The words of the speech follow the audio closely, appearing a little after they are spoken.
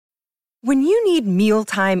When you need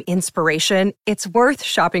mealtime inspiration, it's worth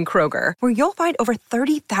shopping Kroger, where you'll find over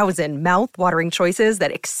 30,000 mouth-watering choices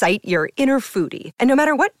that excite your inner foodie. And no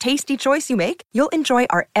matter what tasty choice you make, you'll enjoy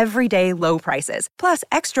our everyday low prices, plus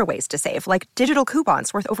extra ways to save, like digital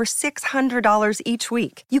coupons worth over $600 each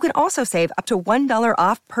week. You can also save up to $1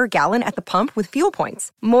 off per gallon at the pump with fuel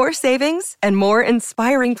points. More savings and more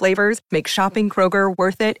inspiring flavors make shopping Kroger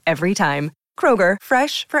worth it every time. Kroger,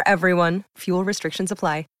 fresh for everyone. Fuel restrictions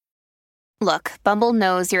apply. Look, Bumble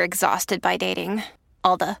knows you're exhausted by dating.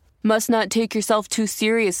 All the, must not take yourself too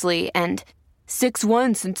seriously, and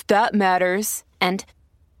 6'1" since that matters, and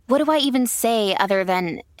what do I even say other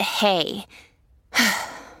than, hey?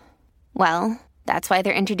 Well, that's why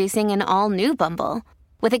they're introducing an all-new Bumble,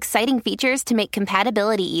 with exciting features to make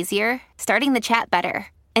compatibility easier, starting the chat better,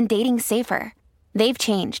 and dating safer. They've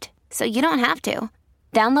changed, so you don't have to.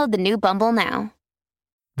 Download the new Bumble now.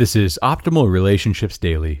 This is Optimal Relationships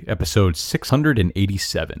Daily, episode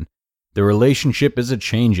 687. The relationship is a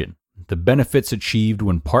Changin. The benefits achieved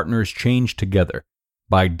when partners change together,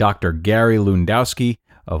 by Dr. Gary Lewandowski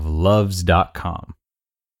of loves.com.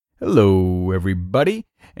 Hello, everybody,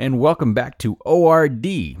 and welcome back to ORD.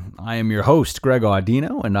 I am your host, Greg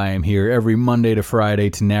Audino, and I am here every Monday to Friday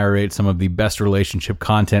to narrate some of the best relationship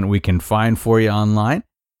content we can find for you online.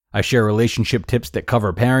 I share relationship tips that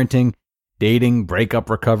cover parenting, dating, breakup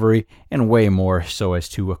recovery, and way more so as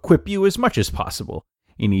to equip you as much as possible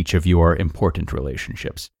in each of your important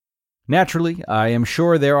relationships. Naturally, I am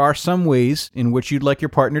sure there are some ways in which you'd like your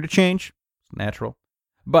partner to change. It's natural.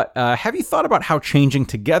 But have you thought about how changing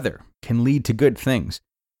together can lead to good things?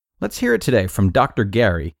 Let's hear it today from Dr.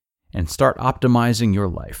 Gary and start optimizing your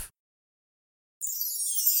life.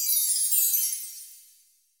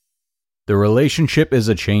 The relationship is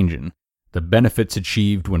a Changin. The benefits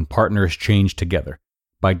achieved when partners change together,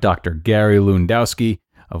 by Dr. Gary Lewandowski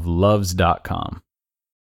of loves.com.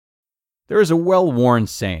 There is a well-worn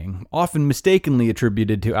saying, often mistakenly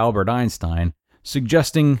attributed to Albert Einstein,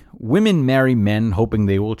 suggesting women marry men hoping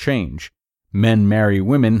they will change, men marry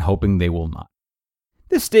women hoping they will not.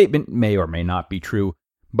 This statement may or may not be true,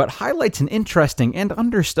 but highlights an interesting and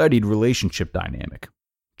understudied relationship dynamic.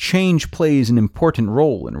 Change plays an important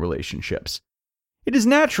role in relationships. It is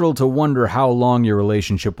natural to wonder how long your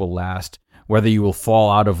relationship will last, whether you will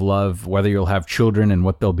fall out of love, whether you'll have children and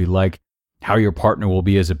what they'll be like, how your partner will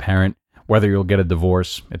be as a parent, whether you'll get a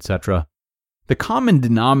divorce, etc. The common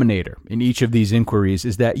denominator in each of these inquiries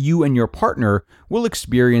is that you and your partner will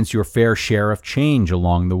experience your fair share of change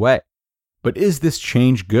along the way. But is this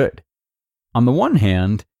change good? On the one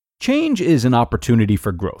hand, change is an opportunity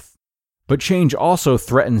for growth, but change also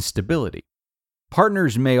threatens stability.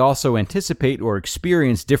 Partners may also anticipate or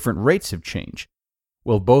experience different rates of change.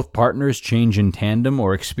 Will both partners change in tandem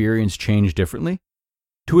or experience change differently?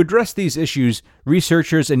 To address these issues,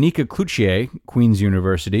 researchers Anika Cloutier, Queen's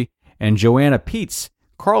University, and Joanna Peets,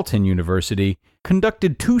 Carleton University,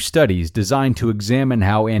 conducted 2 studies designed to examine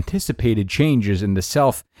how anticipated changes in the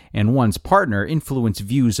self and one's partner influence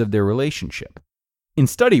views of their relationship. In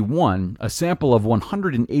Study 1, a sample of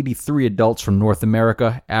 183 adults from North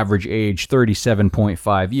America, average age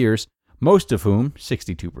 37.5 years, most of whom,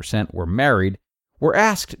 62%, were married, were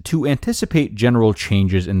asked to anticipate general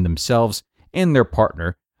changes in themselves and their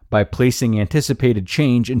partner by placing anticipated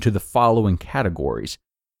change into the following categories: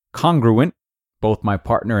 congruent, both my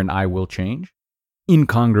partner and I will change;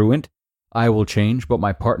 incongruent, I will change but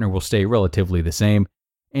my partner will stay relatively the same;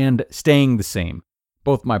 and staying the same,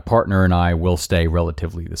 both my partner and I will stay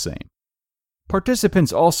relatively the same.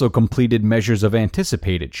 Participants also completed measures of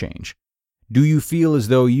anticipated change. Do you feel as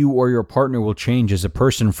though you or your partner will change as a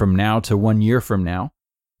person from now to 1 year from now?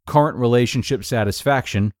 Current relationship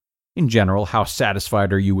satisfaction. In general, how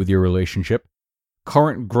satisfied are you with your relationship?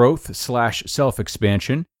 Current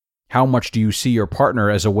growth/self-expansion. How much do you see your partner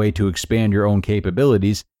as a way to expand your own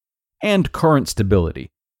capabilities? And current stability.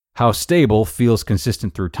 How stable, feels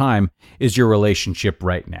consistent through time, is your relationship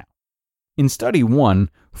right now? In Study 1,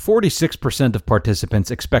 46% of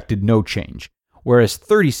participants expected no change, whereas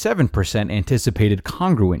 37% anticipated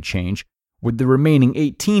congruent change, with the remaining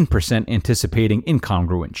 18% anticipating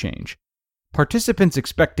incongruent change. Participants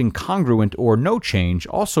expecting congruent or no change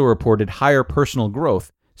also reported higher personal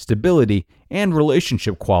growth, stability, and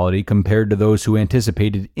relationship quality compared to those who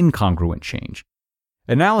anticipated incongruent change.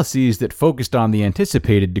 Analyses that focused on the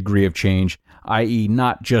anticipated degree of change, i.e.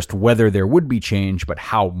 not just whether there would be change but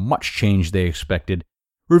how much change they expected,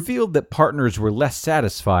 revealed that partners were less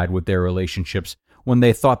satisfied with their relationships when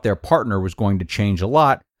they thought their partner was going to change a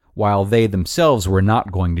lot while they themselves were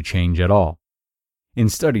not going to change at all. In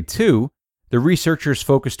Study 2, The researchers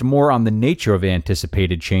focused more on the nature of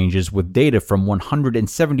anticipated changes with data from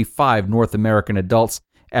 175 North American adults,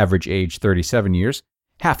 average age 37 years,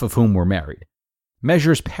 half of whom were married.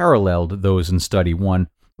 Measures paralleled those in Study 1,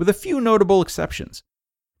 with a few notable exceptions.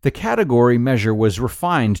 The category measure was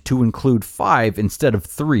refined to include 5 instead of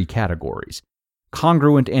 3 categories.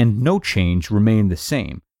 Congruent and no change remained the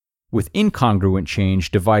same, with incongruent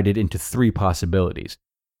change divided into 3 possibilities.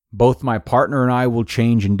 Both my partner and I will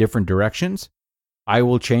change in different directions. I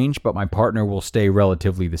will change, but my partner will stay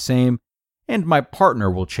relatively the same. And my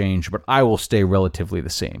partner will change, but I will stay relatively the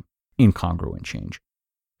same. Incongruent change.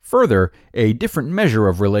 Further, a different measure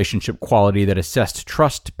of relationship quality that assessed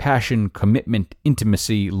trust, passion, commitment,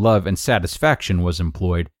 intimacy, love, and satisfaction was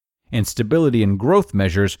employed, and stability and growth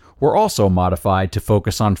measures were also modified to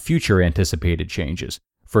focus on future anticipated changes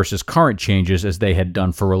versus current changes as they had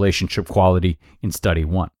done for relationship quality in Study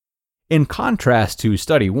 1. In contrast to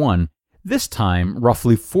Study 1, this time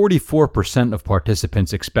roughly 44% of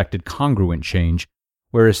participants expected congruent change,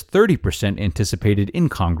 whereas 30% anticipated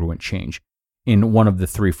incongruent change in one of the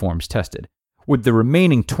 3 forms tested, with the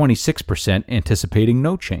remaining 26% anticipating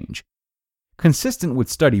no change. Consistent with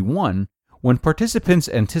Study 1, when participants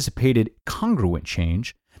anticipated congruent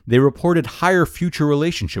change, they reported higher future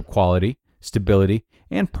relationship quality, stability,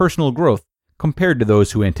 and personal growth compared to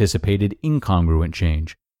those who anticipated incongruent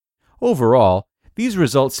change. Overall, these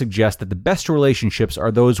results suggest that the best relationships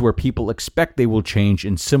are those where people expect they will change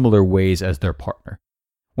in similar ways as their partner.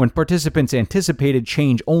 When participants anticipated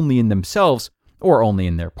change only in themselves or only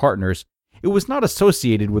in their partners, it was not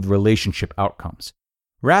associated with relationship outcomes.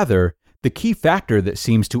 Rather, the key factor that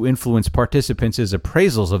seems to influence participants'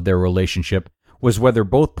 appraisals of their relationship was whether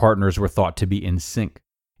both partners were thought to be in sync.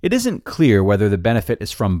 It isn't clear whether the benefit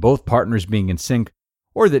is from both partners being in sync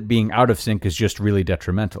or that being out of sync is just really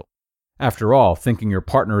detrimental. After all, thinking your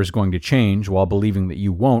partner is going to change while believing that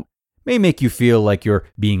you won't may make you feel like you're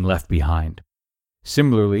being left behind.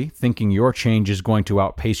 Similarly, thinking your change is going to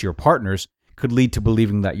outpace your partner's could lead to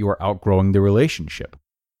believing that you are outgrowing the relationship.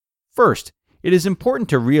 First, it is important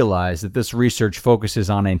to realize that this research focuses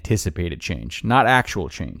on anticipated change, not actual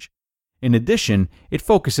change. In addition, it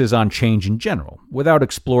focuses on change in general, without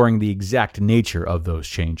exploring the exact nature of those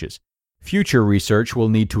changes. Future research will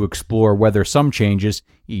need to explore whether some changes,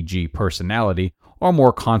 e.g. personality, are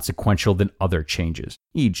more consequential than other changes,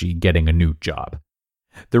 e.g. getting a new job.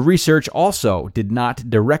 The research also did not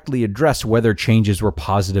directly address whether changes were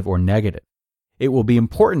positive or negative. It will be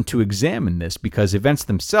important to examine this because events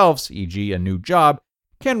themselves, e.g. a new job,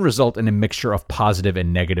 can result in a mixture of positive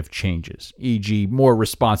and negative changes, e.g. more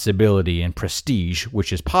responsibility and prestige,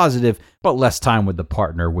 which is positive, but less time with the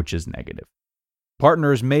partner, which is negative.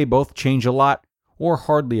 Partners may both change a lot or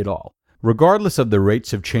hardly at all. Regardless of the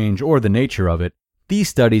rates of change or the nature of it, these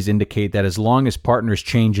studies indicate that as long as partners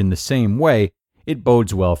change in the same way, it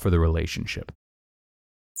bodes well for the relationship.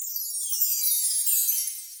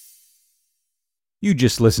 You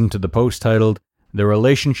just listened to the post titled, "The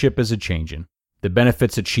Relationship is a Changin': The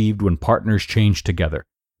Benefits Achieved When Partners Change Together"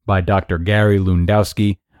 by Dr. Gary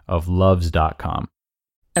Lewandowski of Loves.com.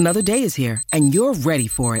 Another day is here, and you're ready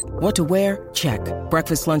for it. What to wear? Check.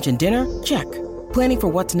 Breakfast, lunch, and dinner? Check. Planning for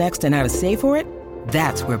what's next and how to save for it?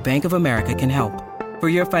 That's where Bank of America can help. For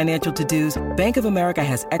your financial to-dos, Bank of America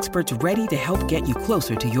has experts ready to help get you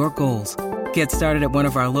closer to your goals. Get started at one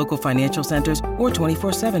of our local financial centers or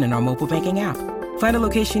 24/7 in our mobile banking app. Find a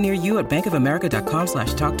location near you at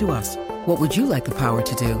bankofamerica.com/talktous. What would you like the power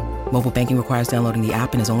to do? Mobile banking requires downloading the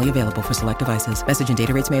app and is only available for select devices. Message and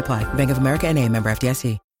data rates may apply. Bank of America N.A., member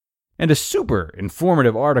FDIC. And a super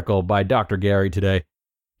informative article by Dr. Gary today.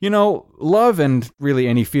 You know, love and really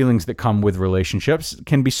any feelings that come with relationships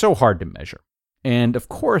can be so hard to measure. And of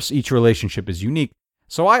course, each relationship is unique.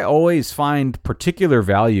 So I always find particular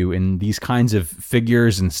value in these kinds of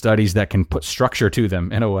figures and studies that can put structure to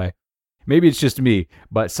them in a way. Maybe it's just me,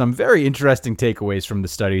 but some very interesting takeaways from the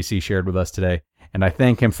studies he shared with us today, and I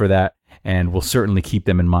thank him for that, and will certainly keep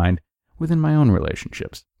them in mind within my own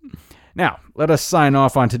relationships. Now, let us sign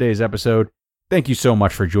off on today's episode. Thank you so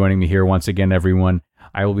much for joining me here once again, everyone.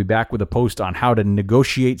 I will be back with a post on how to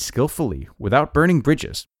negotiate skillfully without burning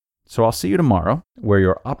bridges. So I'll see you tomorrow, where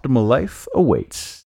your optimal life awaits.